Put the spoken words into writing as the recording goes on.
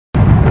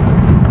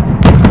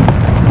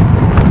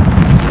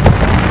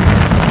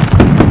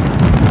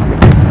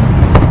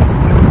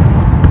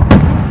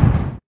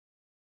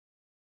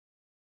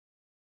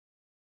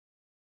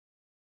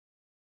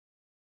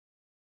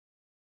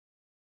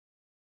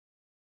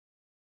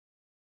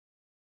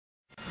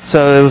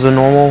So it was a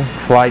normal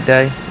flight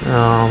day.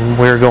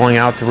 We were going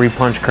out to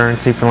repunch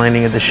currency for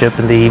landing at the ship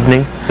in the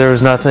evening. There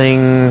was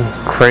nothing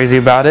crazy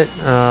about it.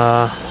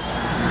 I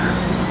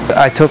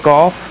took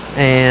off,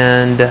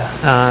 and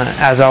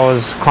as I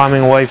was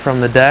climbing away from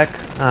the deck,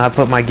 I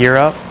put my gear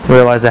up,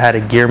 realized I had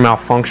a gear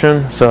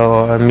malfunction,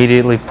 so I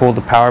immediately pulled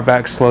the power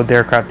back, slowed the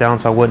aircraft down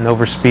so I wouldn't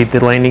overspeed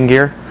the landing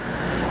gear,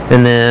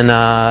 and then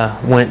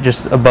went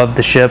just above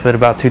the ship at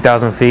about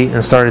 2,000 feet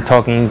and started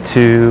talking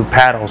to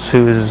Paddles,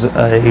 who is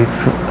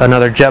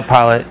another jet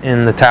pilot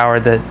in the tower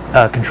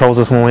that controls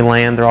us when we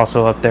land. They're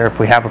also up there if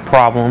we have a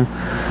problem.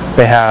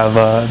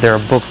 They're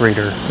a book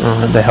reader.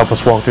 They help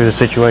us walk through the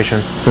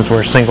situation since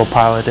we're a single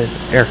piloted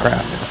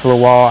aircraft. For a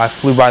while I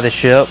flew by the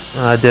ship,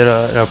 did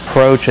an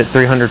approach at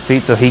 300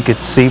 feet so he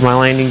could see my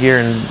landing gear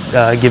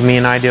and give me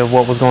an idea of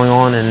what was going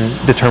on,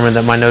 and determined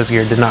that my nose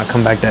gear did not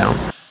come back down.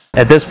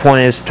 At this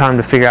point it's time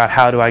to figure out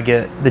how do I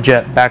get the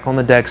jet back on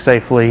the deck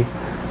safely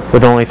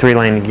with only 3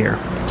 landing gear.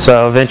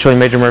 So eventually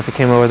Major Murphy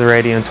came over the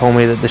radio and told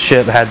me that the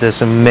ship had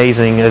this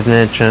amazing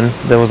invention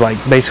that was like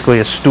basically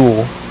a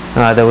stool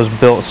that was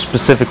built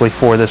specifically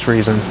for this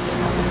reason.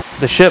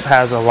 The ship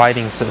has a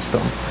lighting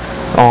system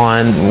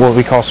on what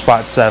we call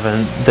spot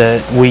 7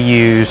 that we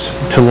use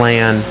to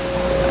land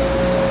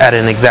at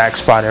an exact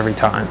spot every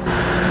time.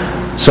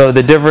 So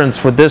the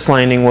difference with this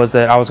landing was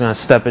that I was going to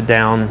step it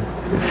down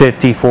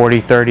 50, 40,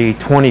 30,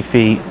 20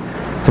 feet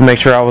to make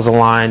sure I was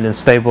aligned and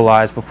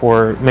stabilized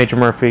before Major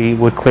Murphy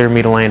would clear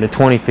me to land at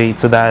 20 feet,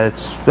 so that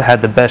it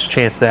had the best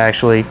chance to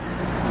actually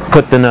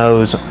put the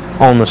nose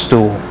on the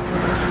stool.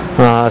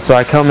 So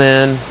I come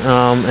in,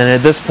 and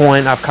at this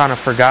point I've kind of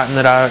forgotten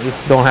that I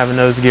don't have a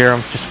nose gear.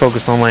 I'm just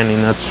focused on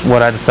landing. That's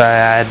what I decided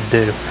I had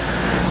to do.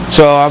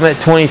 So I'm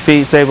at 20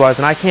 feet stabilized,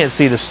 and I can't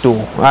see the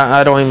stool.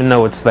 I don't even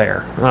know it's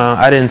there.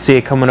 I didn't see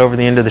it coming over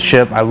the end of the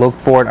ship. I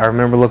looked for it. I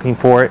remember looking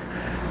for it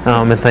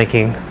and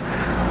thinking,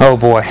 oh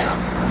boy,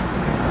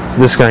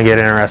 this is going to get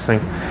interesting.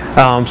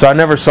 So I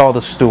never saw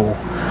the stool.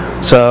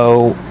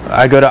 So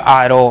I go to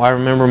idle. I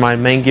remember my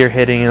main gear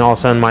hitting and all of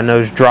a sudden my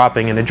nose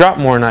dropping, and it dropped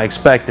more than I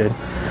expected.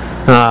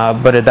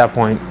 But at that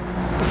point,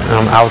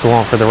 I was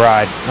along for the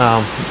ride.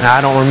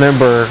 I don't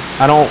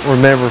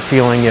remember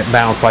feeling it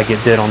bounce like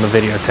it did on the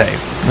videotape.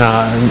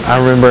 I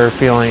remember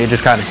feeling it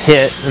just kind of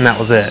hit, and that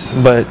was it.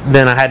 But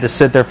then I had to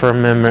sit there for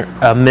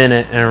a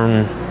minute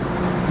and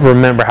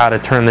remember how to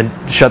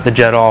shut the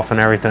jet off and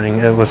everything.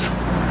 It was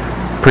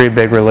a pretty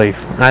big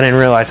relief. I didn't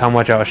realize how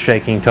much I was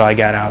shaking until I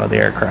got out of the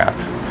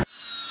aircraft.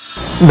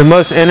 The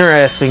most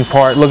interesting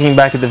part, looking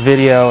back at the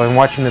video and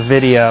watching the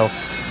video,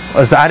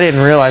 was I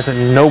didn't realize that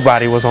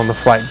nobody was on the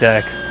flight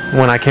deck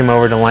when I came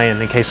over to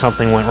land in case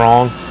something went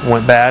wrong,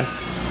 went bad.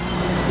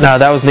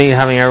 That was neat,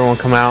 having everyone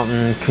come out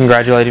and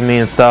congratulating me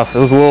and stuff. It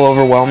was a little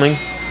overwhelming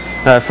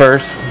at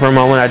first. For a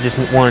moment I just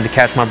wanted to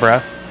catch my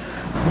breath.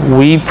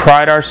 We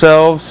pride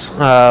ourselves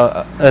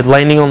at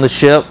landing on the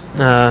ship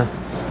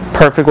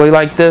perfectly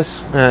like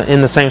this,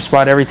 in the same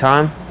spot every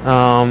time,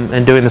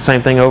 and doing the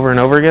same thing over and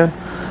over again.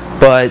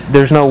 But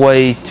there's no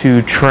way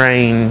to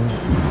train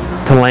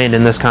to land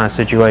in this kind of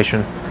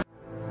situation.